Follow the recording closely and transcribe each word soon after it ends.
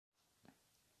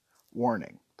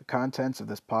Warning: the contents of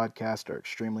this podcast are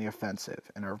extremely offensive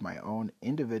and are of my own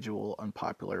individual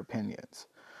unpopular opinions.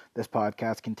 This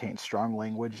podcast contains strong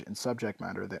language and subject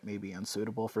matter that may be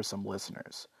unsuitable for some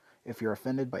listeners. If you're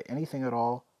offended by anything at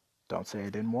all, don't say I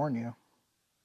didn't warn you.